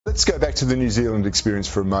Let's go back to the New Zealand experience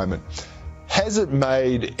for a moment. Has it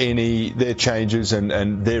made their changes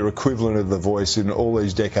and their equivalent of the voice in all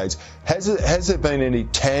these decades, has there been any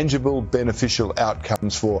tangible beneficial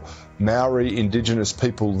outcomes for Maori Indigenous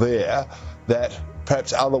people there that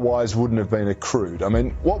perhaps otherwise wouldn't have been accrued? I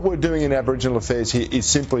mean, what we're doing in Aboriginal affairs here is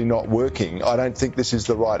simply not working. I don't think this is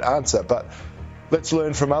the right answer, but let's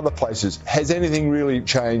learn from other places. Has anything really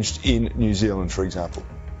changed in New Zealand, for example?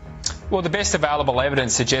 Well, the best available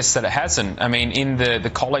evidence suggests that it hasn't. I mean, in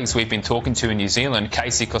the colleagues we've been talking to in New Zealand,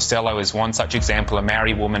 Casey Costello is one such example, a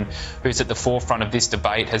Maori woman who's at the forefront of this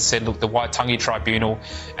debate, has said, look, the Waitangi Tribunal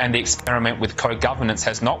and the experiment with co-governance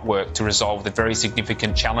has not worked to resolve the very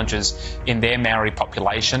significant challenges in their Maori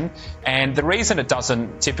population. And the reason it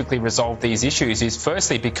doesn't typically resolve these issues is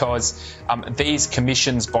firstly because these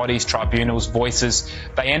commissions, bodies, tribunals, voices,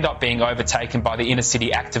 they end up being overtaken by the inner city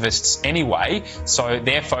activists anyway, so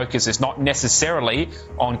their focus is not necessarily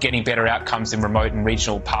on getting better outcomes in remote and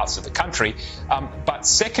regional parts of the country. But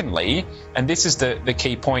secondly, and this is the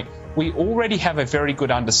key point, we already have a very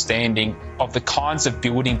good understanding of the kinds of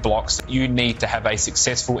building blocks that you need to have a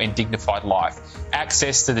successful and dignified life.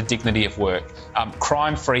 Access to the dignity of work,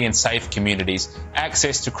 crime-free and safe communities,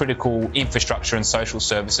 access to critical infrastructure and social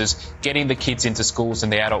services, getting the kids into schools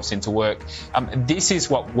and the adults into work. This is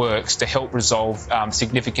what works to help resolve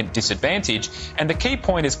significant disadvantage. And the key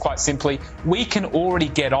point is quite simply, we can already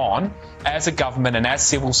get on as a government and as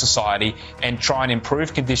civil society and try and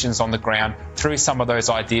improve conditions on the ground through some of those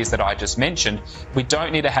ideas that I just mentioned. We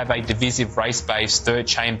don't need to have a divisive race-based third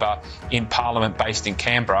chamber in Parliament based in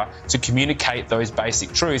Canberra to communicate those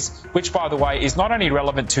basic truths, which, by the way, is not only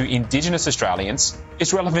relevant to Indigenous Australians,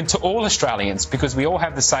 it's relevant to all Australians because we all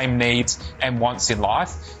have the same needs and wants in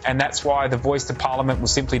life, and that's why the voice to Parliament will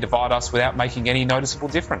simply divide us without making any noticeable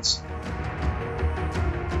difference.